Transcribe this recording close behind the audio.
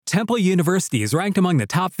Temple University is ranked among the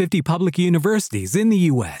top 50 public universities in the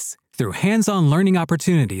U.S. Through hands-on learning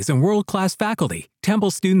opportunities and world-class faculty,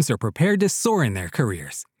 Temple students are prepared to soar in their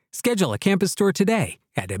careers. Schedule a campus tour today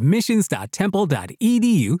at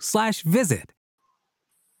admissions.temple.edu/visit.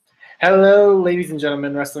 Hello, ladies and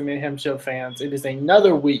gentlemen, Wrestling Mayhem Show fans. It is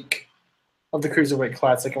another week of the Cruiserweight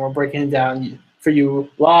Classic, and we're breaking it down for you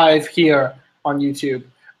live here on YouTube.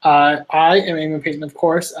 I am Eamon Payton, of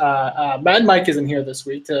course. Mad Mike isn't here this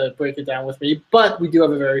week to break it down with me, but we do have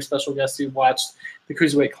a very special guest who watched the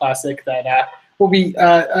Cruiserweight Classic that will be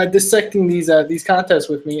dissecting these contests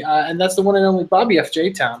with me, and that's the one and only Bobby F.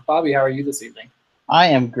 J-Town. Bobby, how are you this evening? I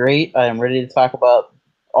am great. I am ready to talk about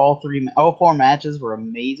all four matches were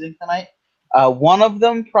amazing tonight. One of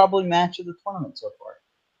them probably match of the tournament so far.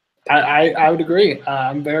 I would agree.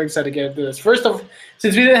 I'm very excited to get into this. First off,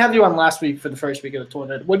 since we didn't have you on last week for the first week of the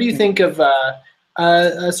tournament, what do you think of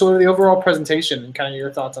sort of the overall presentation and kind of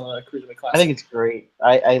your thoughts on the Cruiserweight Classic? I think it's great.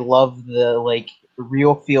 I love the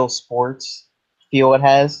real feel sports feel it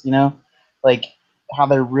has. You know, how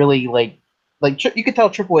they're really like you could tell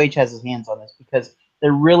Triple H has his hands on this because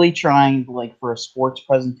they're really trying for a sports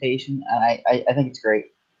presentation, and I think it's great.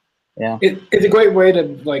 Yeah, it's a great way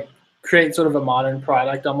to create sort of a modern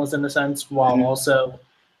product almost in a sense while also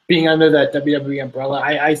being under that WWE umbrella.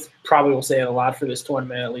 I probably will say it a lot for this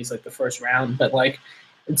tournament, at least the first round, but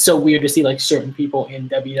it's so weird to see certain people in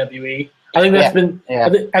WWE. I think that's been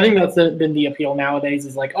the appeal nowadays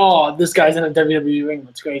is oh, this guy's in a WWE ring,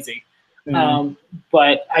 that's crazy.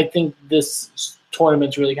 But I think this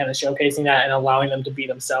tournament's really kind of showcasing that and allowing them to be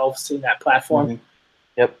themselves in that platform.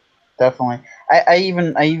 Yep, definitely. I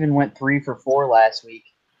even went 3 for 4 last week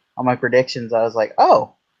on my predictions. I was like,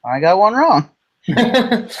 oh, I got one wrong.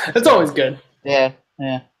 That's always good. Yeah.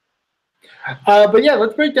 But yeah,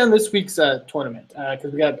 let's break down this week's tournament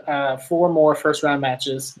because we got 4 more first-round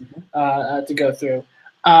matches to go through.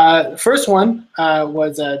 First one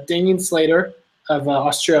was Damian Slater of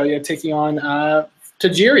Australia taking on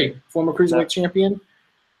Tajiri, former Cruiserweight champion.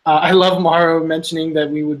 I love Mauro mentioning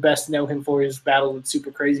that we would best know him for his battle with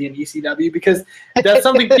Super Crazy in ECW because that's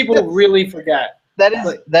something people really forget.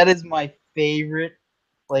 That is my favorite,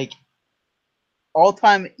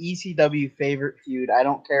 all-time ECW favorite feud. I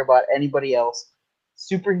don't care about anybody else.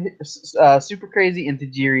 Super Crazy and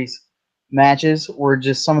Tajiri's matches were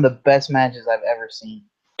just some of the best matches I've ever seen.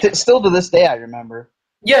 Still to this day, I remember.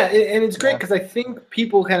 Yeah, and it's great because I think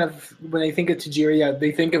people kind of, when they think of Tajiri,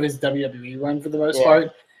 they think of his WWE run for the most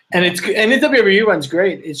part. And his WWE run's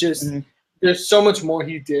great. It's just there's so much more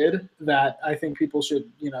he did that I think people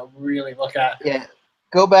should, really look at. Yeah,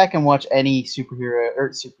 go back and watch any Super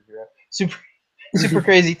Crazy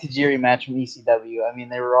Tajiri match from ECW. I mean,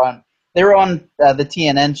 they were on the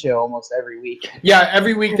TNN show almost every week. Yeah,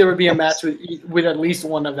 every week there would be a match with at least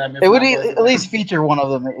one of them. It would at least feature one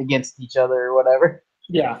of them against each other or whatever.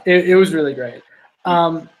 Yeah, it was really great.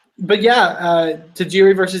 But yeah,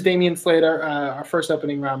 Tajiri versus Damian Slater, our first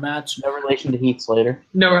opening round match. No relation to Heath Slater.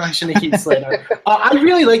 No relation to Heath Slater. I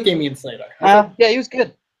really like Damian Slater. Yeah, he was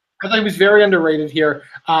good. I thought he was very underrated here.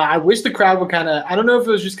 I wish the crowd would kind of – I don't know if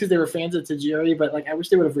it was just because they were fans of Tajiri, but I wish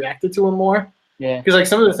they would have reacted to him more. Yeah. Because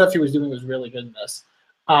some of the stuff he was doing was really good in this.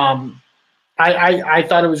 I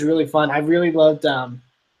thought it was really fun. I really loved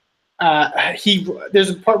there's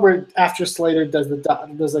a part where after Slater does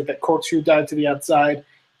that corkscrew dive to the outside,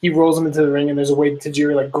 he rolls him into the ring, and there's a way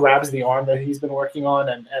Tajiri grabs the arm that he's been working on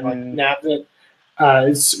and nabs it.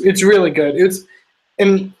 It's really good. It's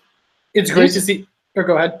great to see. Or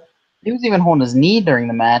go ahead. He was even holding his knee during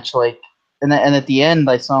the match, and at the end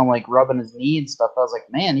I saw him rubbing his knee and stuff. I was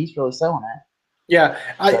like, man, he's really selling it. Yeah,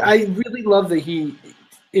 I really love that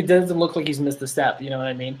it doesn't look like he's missed a step. You know what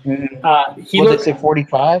I mean? He looks like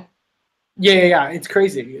 45. Yeah, it's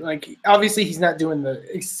crazy. Obviously he's not doing the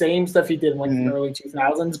same stuff he did in the early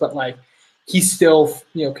 2000s, but he still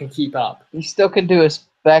can keep up. He still can do his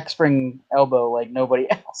backspring elbow like nobody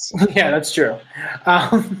else. Yeah, that's true.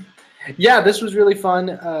 Yeah, this was really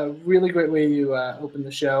fun. Really great way you open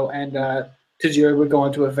the show. And Tajiri would go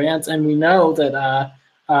on to advance. And we know that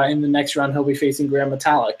in the next round he'll be facing Grand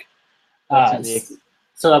Metallic. So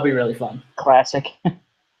that'll be really fun. Classic.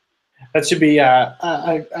 That should be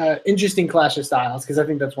an interesting clash of styles because I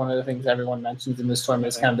think that's one of the things everyone mentions in this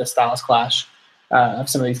tournament is kind of the styles clash of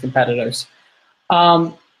some of these competitors.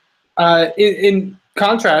 In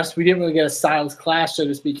contrast, we didn't really get a styles clash, so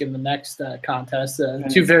to speak, in the next contest.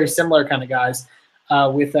 Two very similar kind of guys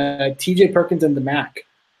with TJ Perkins and the Mack.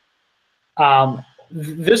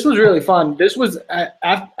 This was really fun. This was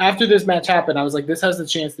after this match happened, I was like, this has the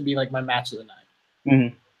chance to be my match of the night.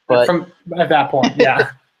 But from at that point, yeah.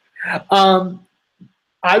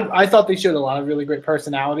 I thought they showed a lot of really great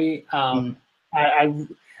personality. I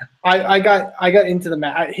got into the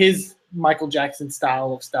match. His Michael Jackson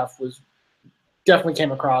style of stuff was definitely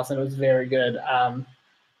came across, and it was very good.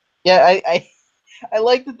 Yeah, I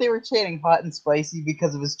like that they were chanting hot and spicy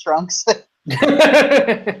because of his trunks.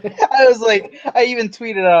 I was like, I even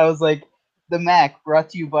tweeted out, I was like, the Mack brought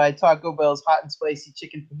to you by Taco Bell's hot and spicy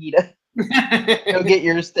chicken fajita. Go get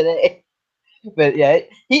yours today. But yeah,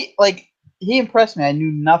 he impressed me. I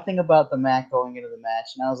knew nothing about the Mack going into the match,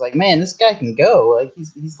 and I was like, man, this guy can go. Like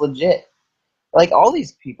he's legit. Like all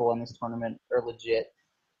these people in this tournament are legit.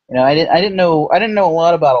 You know, I didn't know a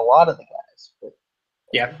lot about a lot of the guys, but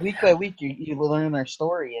yeah, week by week you learn their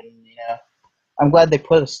story, and you know, I'm glad they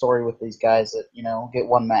put a story with these guys that, you know, get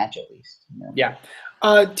one match at least. You know? Yeah.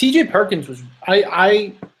 TJ Perkins was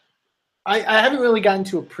I haven't really gotten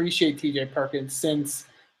to appreciate TJ Perkins since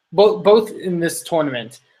both in this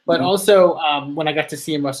tournament, but also when I got to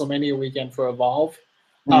see him WrestleMania weekend for Evolve,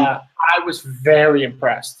 I was very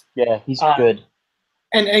impressed. Yeah, he's good.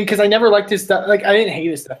 And because I never liked his stuff, like I didn't hate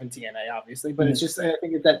his stuff in TNA, obviously, but it's just I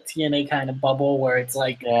think it's that TNA kind of bubble where it's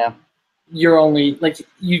like you're only like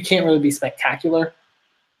you can't really be spectacular.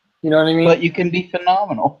 You know what I mean? But you can be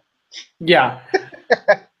phenomenal. Yeah.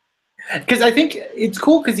 Because I think it's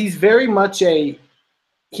cool because he's very much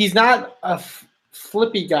he's not a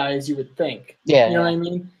flippy guy as you would think. Yeah. You know what I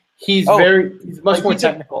mean? He's he's much more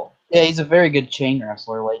technical. Yeah, he's a very good chain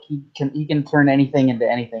wrestler. Like he can turn anything into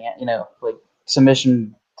anything. You know, like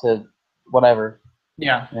submission to whatever.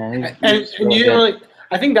 Yeah. And you didn't really.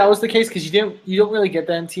 I think that was the case because you don't really get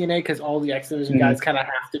that in TNA because all the X Division guys kind of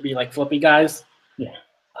have to be like flippy guys. Yeah.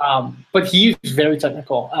 But he's very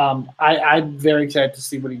technical. I'm very excited to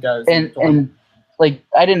see what he does. And like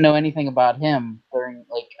I didn't know anything about him during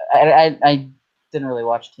like I didn't really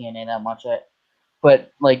watch TNA that much.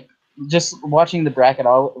 But like just watching the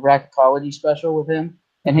bracketology special with him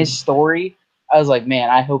and his story, I was like, man,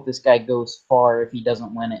 I hope this guy goes far if he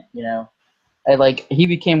doesn't win it. You know, he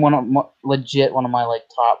became one of my like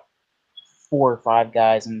top 4 or 5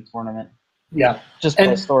 guys in the tournament. Yeah, just by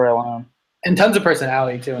the story alone. And tons of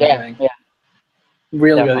personality too. And everything. Yeah.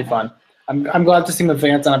 Really, really fun. I'm glad to see him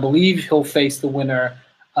advance, and I believe he'll face the winner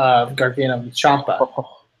of Gargano and Ciampa.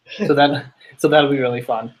 So that'll be really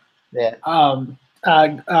fun. Yeah.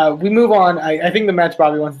 We move on. I think the match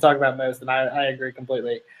Bobby wants to talk about most, and I agree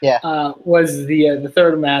completely. Yeah. Was the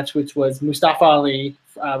third match, which was Mustafa Ali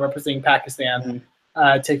representing Pakistan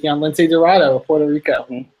taking on Lince Dorado of Puerto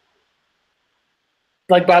Rico.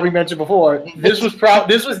 Like Bobby mentioned before, this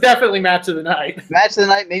was definitely match of the night. Match of the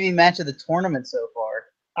night, maybe match of the tournament so far.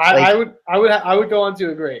 I would go on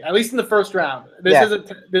to agree. At least in the first round. This has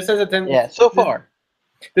a so far.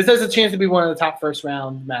 This has a chance to be one of the top first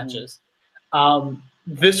round matches.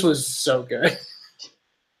 This was so good.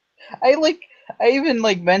 I even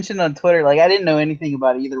mentioned on Twitter, I didn't know anything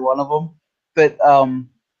about either one of them, but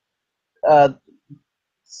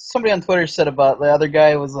somebody on Twitter said about the other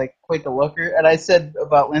guy was quite the looker, and I said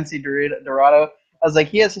about Lince Dorado, I was like,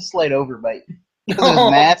 he has a slight overbite because of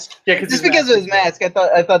his mask. Yeah, just because of his mask, I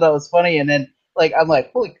thought that was funny, and then I'm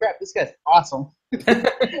like, holy crap, this guy's awesome.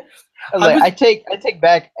 I take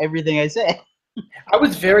back everything I said. I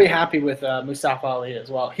was very happy with Mustafa Ali as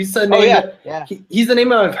well. He's the name he's the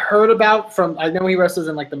name I've heard about from. I know he wrestles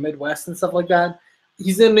in the Midwest and stuff like that.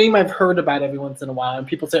 He's the name I've heard about every once in a while, and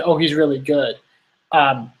people say, "Oh, he's really good."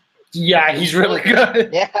 Yeah, he's really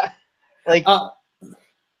good. Yeah,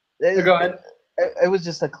 go ahead. It was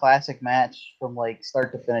just a classic match from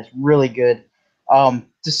start to finish. Really good.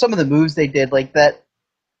 Just some of the moves they did, like that,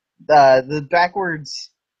 the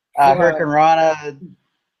backwards Hurricane Rana,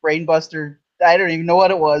 Brainbuster. I don't even know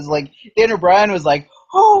what it was. Dan O'Brien was like,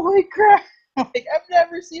 "Holy crap!" I've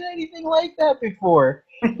never seen anything like that before.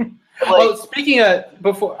 Speaking of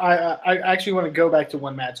before, I actually want to go back to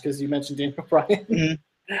one match because you mentioned Dan O'Brien.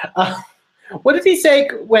 What did he say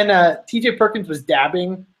when TJ Perkins was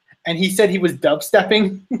dabbing and he said he was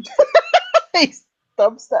dubstepping?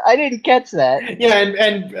 Dubstep. I didn't catch that. Yeah,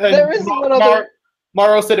 and there is one other.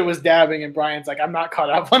 Morrow said it was dabbing, and Brian's like, "I'm not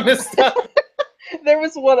caught up on this stuff." There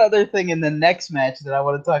was one other thing in the next match that I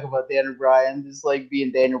want to talk about Daniel Bryan, just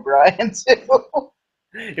being Daniel Bryan too.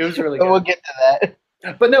 It was really good. We'll get to that.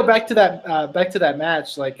 But no, back to that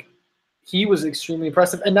match. He was extremely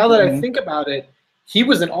impressive. And now that I think about it, he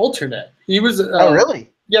was an alternate. He was. Oh, really?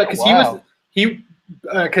 Yeah, because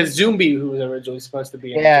because Zumbi, who was originally supposed to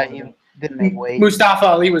be. He didn't make weight. Mustafa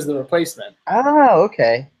Ali was the replacement. Oh,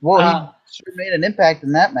 okay. Well, he sure made an impact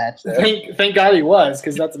in that match. Thank God he was,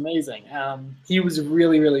 because that's amazing. He was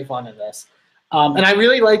really, really fun in this. And I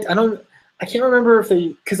really liked. I can't remember if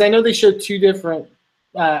because I know they showed 2 different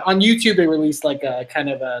on YouTube they released like a kind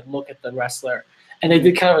of a look at the wrestler, and they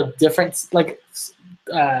did kind of a different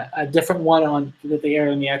a different one on that they aired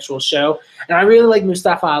on the actual show. And I really like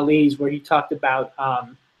Mustafa Ali's where he talked about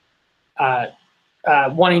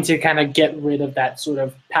wanting to kind of get rid of that sort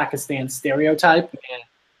of Pakistan stereotype,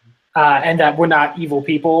 and that we're not evil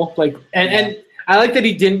people. And I like that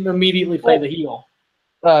he didn't immediately play the heel.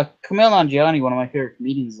 Kumail Nanjiani, one of my favorite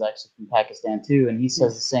comedians, is actually from Pakistan too, and he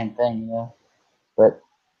says the same thing, But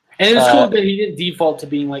and it's cool that he didn't default to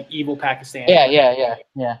being like evil Pakistan.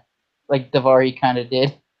 Yeah. Like Davari kind of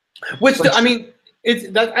did. Which I mean, I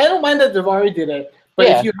don't mind that Davari did it, but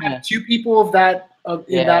if you have two people of that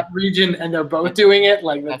in that region and they're both doing it,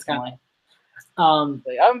 like that's kind of.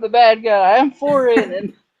 Like, I'm the bad guy. I'm foreign,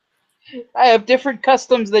 and I have different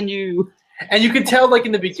customs than you. And you could tell, like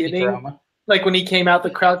in the beginning. Like when he came out, the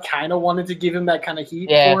crowd kind of wanted to give him that kind of heat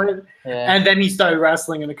for it, and then he started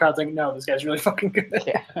wrestling, and the crowd's like, "No, this guy's really fucking good."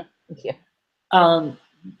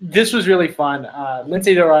 This was really fun.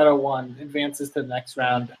 Lince Dorado won, advances to the next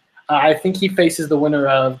round. I think he faces the winner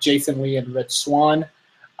of Jason Lee and Rich Swann.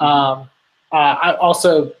 I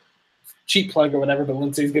also cheap plug or whatever, but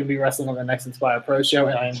Lindsay's going to be wrestling on the next Inspire Pro show,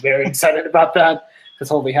 and I am very excited about that because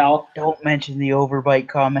holy hell! Don't mention the overbite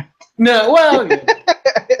comment. No, well.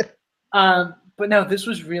 But no, this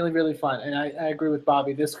was really, really fun, and I agree with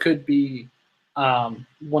Bobby. This could be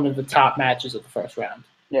one of the top matches of the first round.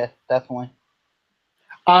 Yeah, definitely.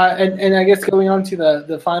 And I guess going on to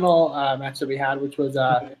the final match that we had, which was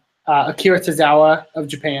Akira Tozawa of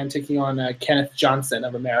Japan taking on Kenneth Johnson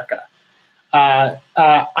of America.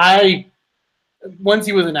 Once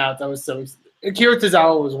he was announced, I was Akira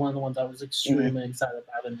Tozawa was one of the ones I was extremely excited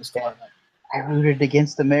about in this tournament. I rooted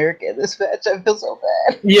against America in this match. I feel so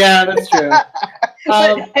bad. Yeah, that's true.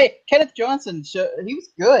 Hey, Kenneth Johnson, he was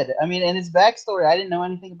good. I mean, and his backstory, I didn't know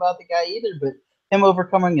anything about the guy either, but him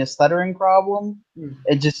overcoming a stuttering problem,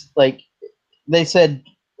 it just, like, they said,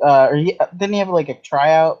 didn't he have, like, a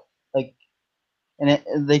tryout? Like, and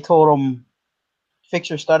they told him, fix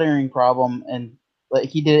your stuttering problem, and, like,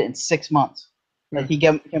 he did it in 6 months. Like, he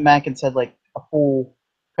came back and said, like, a full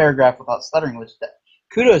paragraph without stuttering, which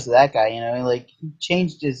kudos to that guy, like he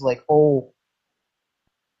changed his like whole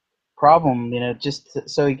problem, just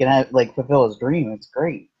so he can have like fulfill his dream. It's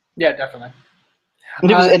great. Yeah, definitely.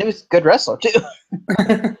 And it was a good wrestler too.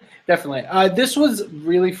 Definitely. This was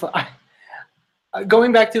really fun.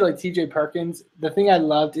 Going back to like TJ Perkins, the thing I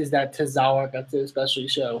loved is that Tozawa got to especially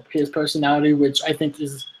show his personality, which I think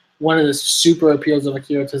is one of the super appeals of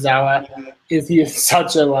Akira Tozawa. Is he is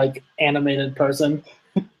such a like animated person.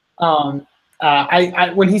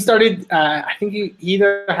 When he started, I think he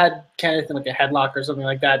either had Kenneth in like a headlock or something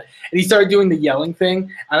like that, and he started doing the yelling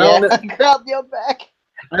thing. The crowd yelled back.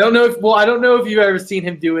 I don't know if you've ever seen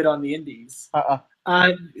him do it on the indies.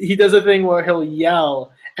 He does a thing where he'll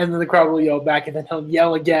yell, and then the crowd will yell back, and then he'll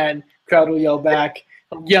yell again, crowd will yell back,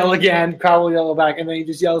 he'll yell again, crowd will yell back, and then he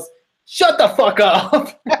just yells, "Shut the fuck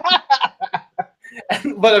up!"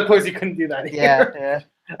 But of course, he couldn't do that here. Yeah.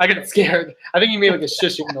 I got scared. I think he made like a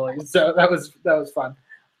shushing noise, so that was fun.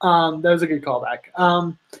 That was a good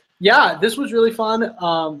callback. Yeah, this was really fun.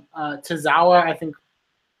 Tozawa, I think,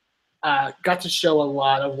 got to show a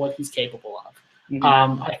lot of what he's capable of.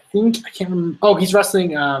 I can't remember. Oh, he's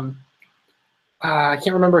wrestling. I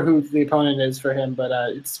can't remember who the opponent is for him, but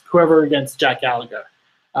it's whoever against Jack Gallagher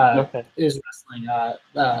is wrestling. I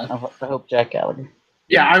hope Jack Gallagher.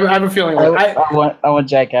 Yeah, I have a feeling. I want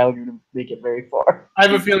Jack Gallagher to make it very far. I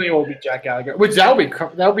have a feeling it will be Jack Gallagher, which that'll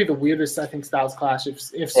be the weirdest I think styles clash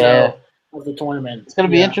if so of the tournament. It's gonna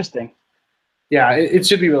be interesting. Yeah, it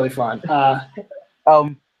should be really fun.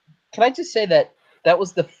 Can I just say that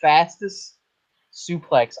was the fastest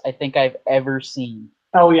suplex I think I've ever seen.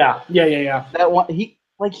 Oh yeah. That one,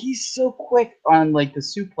 he's so quick on like the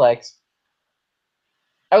suplex.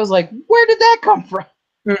 I was like, where did that come from?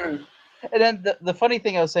 Mm-hmm. And then the funny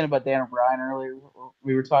thing I was saying about Dan O'Brien earlier,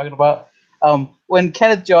 we were talking about, when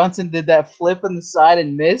Kenneth Johnson did that flip on the side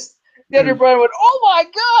and missed, Dan O'Brien went, "Oh my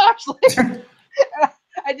gosh!" Like,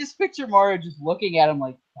 I just picture Mario just looking at him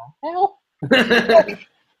like, "The hell?"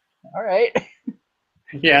 All right.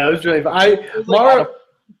 Yeah, it was really fun.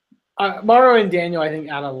 Mario and Daniel, I think,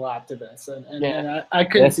 add a lot to this, and I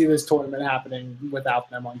couldn't see this tournament happening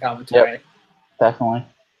without them on commentary. Yep, definitely.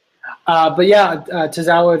 But yeah,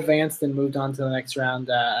 Tozawa advanced and moved on to the next round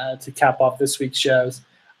to cap off this week's shows.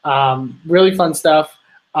 Really fun stuff.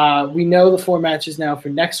 We know the 4 matches now for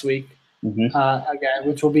next week, again,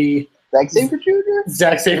 which will be Zack Sabre Jr.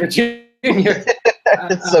 Zack Sabre Jr.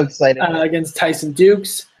 So excited. Against Tyson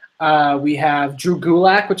Dukes. We have Drew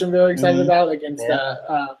Gulak, which I'm very excited about, against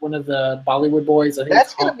one of the Bollywood boys. I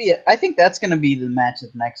think that's gonna be the match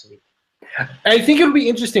of next week. I think it'll be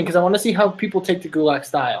interesting because I want to see how people take the Gulak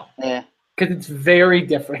style. Yeah, because it's very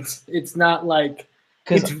different. It's not like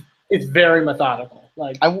it's very methodical.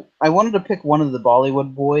 Like I wanted to pick one of the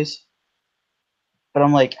Bollywood boys, but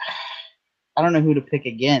I'm like, I don't know who to pick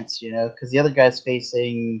against, because the other guy's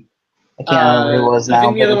facing. I can't remember who it was now. I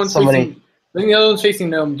think the other one's facing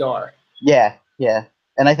Noam Dar. Yeah,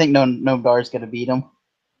 and I think Noam Dar is going to beat him.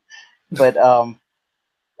 But I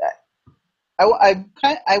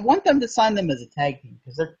want them to sign them as a tag team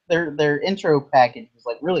because their intro package was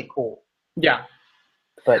like really cool. Yeah,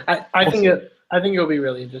 but I think it'll be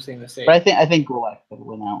really interesting to see. But I think Gulak could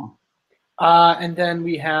win that one. And then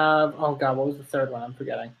we have what was the third one? I'm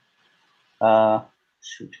forgetting.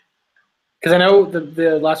 Shoot. Because I know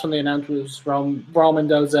the last one they announced was Raul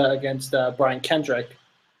Mendoza against Brian Kendrick.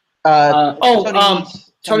 Tony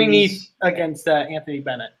Nese against Anthony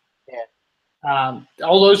Bennett. Yeah.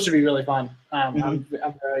 All those should be really fun. I'm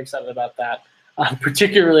very excited about that.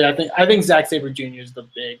 Particularly, I think Zack Sabre Jr. is the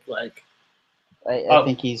big like. I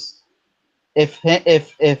think he's if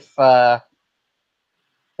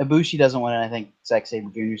Ibushi doesn't win it, I think Zack Sabre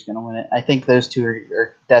Jr. is going to win it. I think those two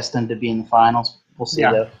are destined to be in the finals. We'll see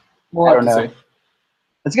though. I don't know.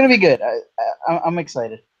 It's going to be good. I'm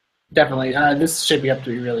excited. Definitely. This is shaping up to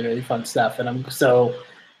be really, really fun stuff, and I'm so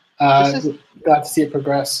glad to see it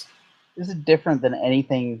progress. This is different than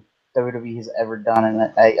anything WWE has ever done,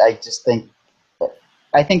 and I just think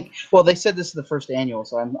well, they said this is the first annual,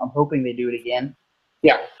 so I'm hoping they do it again.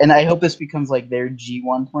 Yeah. And I hope this becomes like their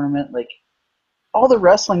G1 tournament, like all the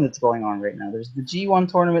wrestling that's going on right now. There's the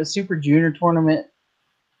G1 tournament, Super Junior tournament,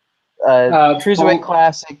 Cruiserweight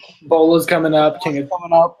Classic. Bola's coming up. Coming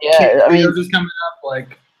up. Yeah, is coming up.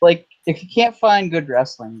 Like if you can't find good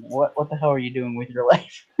wrestling, what the hell are you doing with your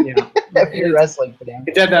life? Yeah, if you're wrestling for them.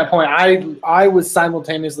 It's at that point. I was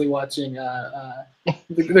simultaneously watching the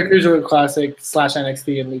Cruiserweight Classic /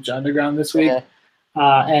 NXT and Lucha Underground this week. Yeah.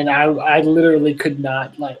 And I literally could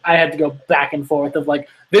not, I had to go back and forth of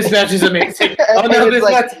this match is amazing. Oh no, this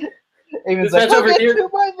match over here. Through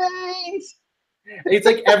my veins. It's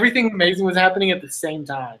like everything amazing was happening at the same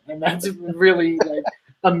time, and that's really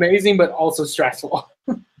amazing, but also stressful.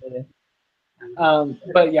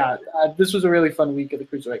 But yeah, this was a really fun week of the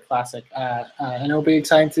Cruiserweight Classic, and it'll be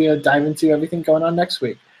exciting to dive into everything going on next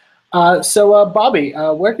week. So Bobby,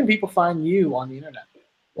 where can people find you on the internet?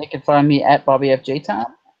 They can find me at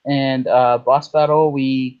BobbyFJTime. And Boss Battle,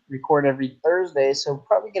 we record every Thursday, so we'll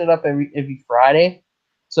probably get it up every Friday.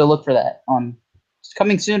 So look for that. It's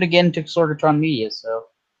coming soon again to Sorgatron Media. So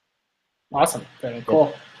awesome. Very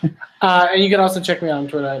cool. And you can also check me out on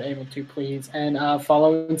Twitter at Eamon2Please. And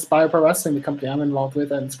follow Inspire Pro Wrestling, the company I'm involved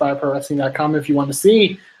with, at InspireProWrestling.com. If you want to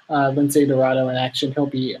see Lince Dorado in action, he'll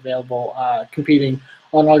be available competing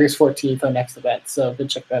on August 14th, our next event. So go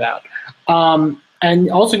check that out.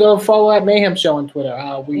 And also go follow at Mayhem Show on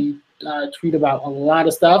Twitter. We tweet about a lot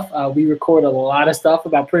of stuff. We record a lot of stuff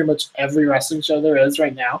about pretty much every wrestling show there is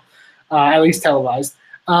right now, at least televised.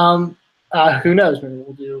 Who knows? Maybe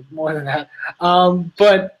we'll do more than that.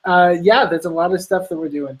 But yeah, there's a lot of stuff that we're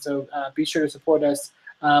doing. So be sure to support us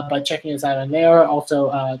by checking us out on there.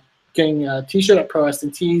 Also, getting a T-shirt at Pro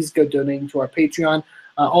Wrestling Tees. Go donating to our Patreon.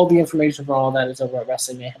 All the information for all that is over at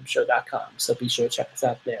WrestlingMayhemShow.com. So be sure to check us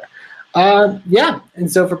out there. Yeah,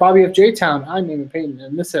 and so for Bobby F. J. Town, I'm Eamon Payton,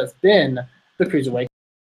 and this has been the Cruiserweight.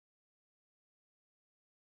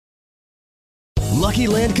 Lucky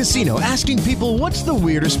Land Casino, asking people, what's the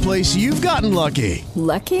weirdest place you've gotten lucky?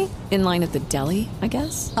 Lucky? In line at the deli, I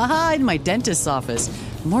guess? Aha, in my dentist's office.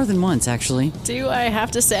 More than once, actually. Do I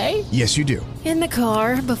have to say? Yes, you do. In the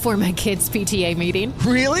car before my kids' PTA meeting.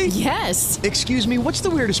 Really? Yes. Excuse me, what's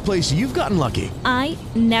the weirdest place you've gotten lucky? I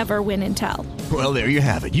never win and tell. Well, there you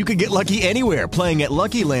have it. You can get lucky anywhere, playing at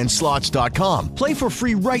LuckyLandSlots.com. Play for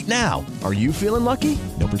free right now. Are you feeling lucky?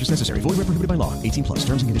 No purchase necessary. Void where prohibited by law. 18+.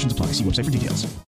 Terms and conditions apply. See website for details.